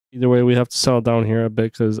Either way, we have to settle down here a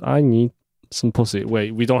bit because I need some pussy.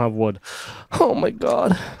 Wait, we don't have wood. Oh my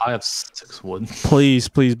god. I have 6 wood. Please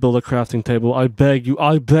build a crafting table. I beg you.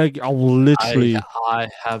 I beg. I will literally. I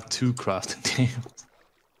have 2 crafting tables.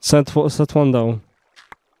 Set one down.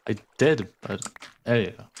 I did, but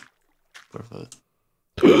hey, perfect.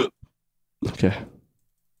 Okay.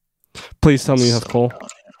 Please tell me you have coal.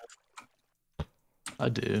 I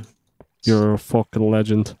do. You're a fucking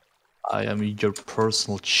legend. I am your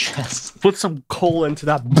personal chest. Put some coal into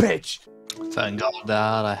that bitch. Thank God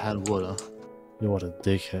that I had wood. Huh? You what a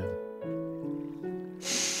dickhead.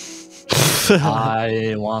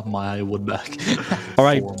 I want my wood back.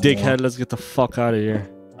 Alright, dickhead, let's get the fuck out of here.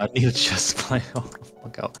 I need a chest plate. Oh,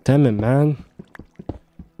 fuck out. Damn it, man.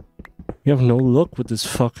 You have no luck with this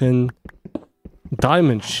fucking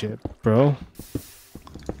diamond shit, bro.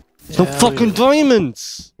 No fucking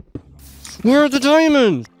diamonds! Where are the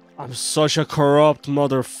diamonds? I'm such a corrupt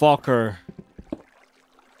motherfucker.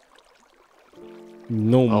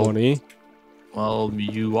 No money. Well,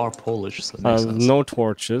 you are Polish, so that I makes have sense. no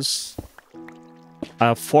torches. I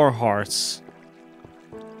have 4 hearts.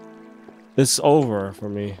 It's over for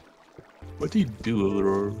me. What do you do with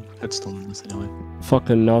your headstones anyway?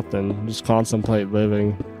 Fucking nothing. Just contemplate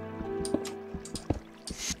living.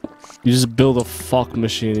 You just build a fuck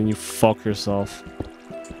machine and you fuck yourself.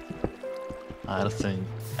 I don't think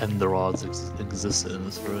ender rods existed in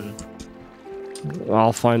this version.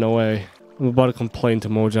 I'll find a way. I'm about to complain to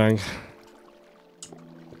Mojang.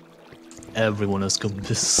 Everyone is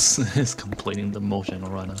complaining the Mojang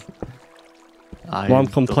right now. Well, I'm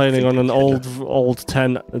complaining on an old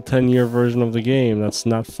 10-year version of the game. That's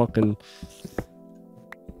not fucking...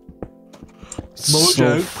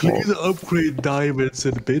 Mojang, please upgrade diamonds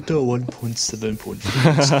in beta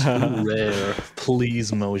 1.7.3. It's too rare.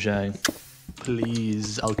 Please, Mojang.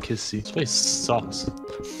 Please, I'll kiss you. This place sucks.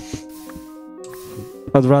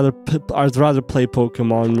 I'd rather play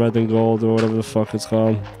Pokemon Red and Gold or whatever the fuck it's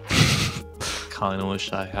called. Kinda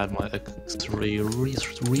wish I had my X3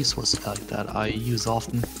 resource pack that I use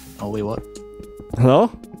often. Oh wait, what?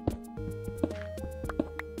 Hello?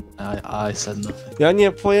 I said nothing. Ja nie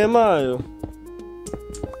pojemаю.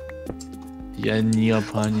 Yeah,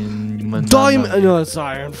 Diamond! No, it's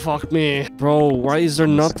iron. Fuck me. Bro, why is there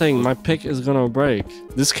nothing? My pick is gonna break.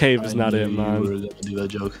 This cave is not it, man. We were gonna do that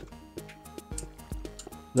joke.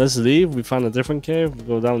 Let's leave. We find a different cave. We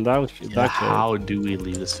go down that cave. How do we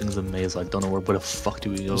leave? This thing's a maze. I don't know where the fuck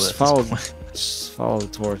do we go. Just follow the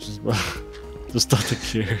torches, bro. Just not the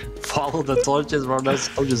gear. Follow the torches, bro. There's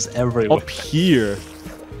torches everywhere. Up here.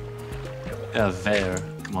 Yeah, there.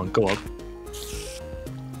 Come on, go up.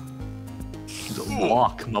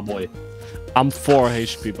 Walk, my boy. I'm 4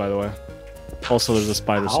 HP, by the way. Also, there's a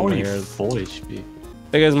spider somewhere here. 4 HP?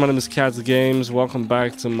 Hey guys, my name is Cats Games. Welcome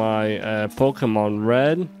back to my Pokemon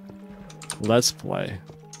Red Let's Play.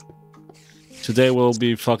 Today we'll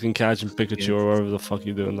be fucking catching Pikachu or whatever the fuck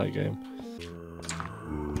you do in that game.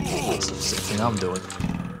 That's the same thing I'm doing.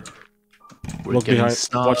 Look behind.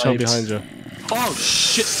 Watch out behind you. Oh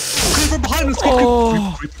shit! Creeper behind us!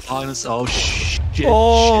 Creeper behind us! Oh shit!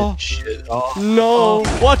 Oh shit! Oh no!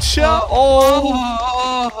 Watch out!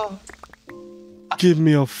 Oh! Give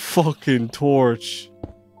me a fucking torch.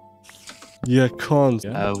 Yeah, cunt.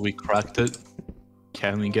 Yeah. We cracked it.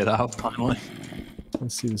 Can we get out finally?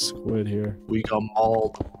 Let's see the squid here. We got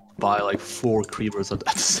mauled by like 4 creepers at the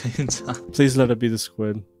same time. Please let it be the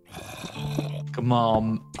squid. Come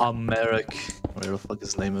on, I'm Merrick. Whatever the fuck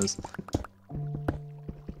his name is.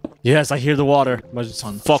 Yes, I hear the water. My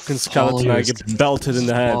fucking skeleton, I get belted in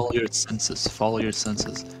the head. Follow your senses. Follow your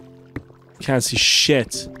senses. Can't see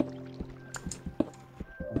shit.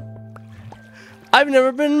 I've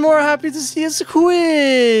never been more happy to see a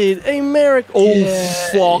squid! Hey, Merrick! Oh, yeah,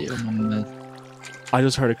 fuck! Yeah, I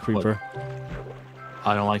just heard a creeper. What?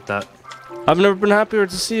 I don't like that. I've never been happier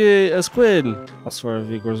to see a squid. I swear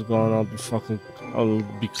if Igor's gone, I'll be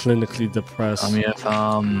clinically depressed. I mean, if,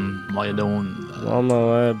 what you doing? On my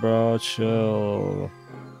way, bro, chill.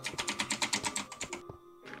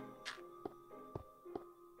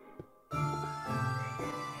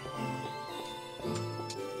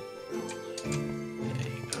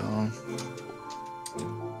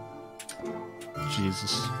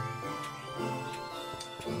 Jesus.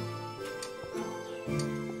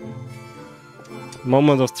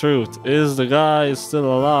 Moment of truth. Is the guy still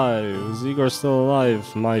alive? Is Igor still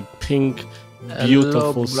alive? My pink,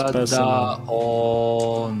 beautiful specimen.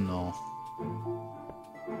 Oh no.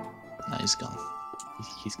 No, he's gone.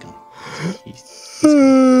 He's gone. He's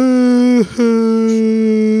gone.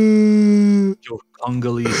 Your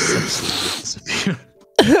Congolese sepsis will disappear.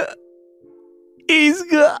 He's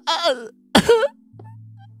gone.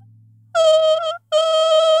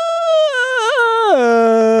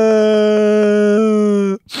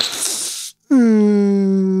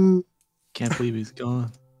 Can't believe he's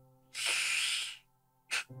gone.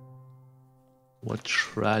 What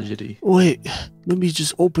tragedy. Wait, maybe he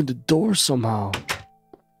just opened the door somehow.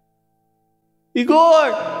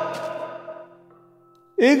 Igor!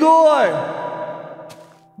 Igor!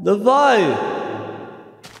 Давай!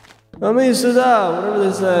 Come сюда, whatever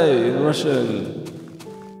they say in Russian.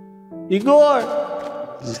 Igor!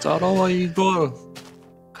 Здорово, Igor.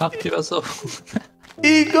 Как тебя зовут?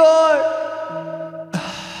 Igor!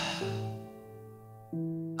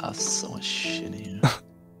 I have so much shit in here.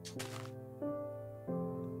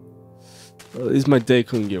 At least my day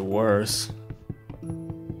couldn't get worse.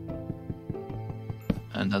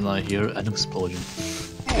 And then I hear an explosion.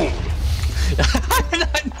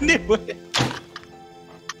 I knew it!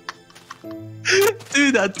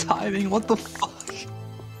 Dude, that timing, what the fuck?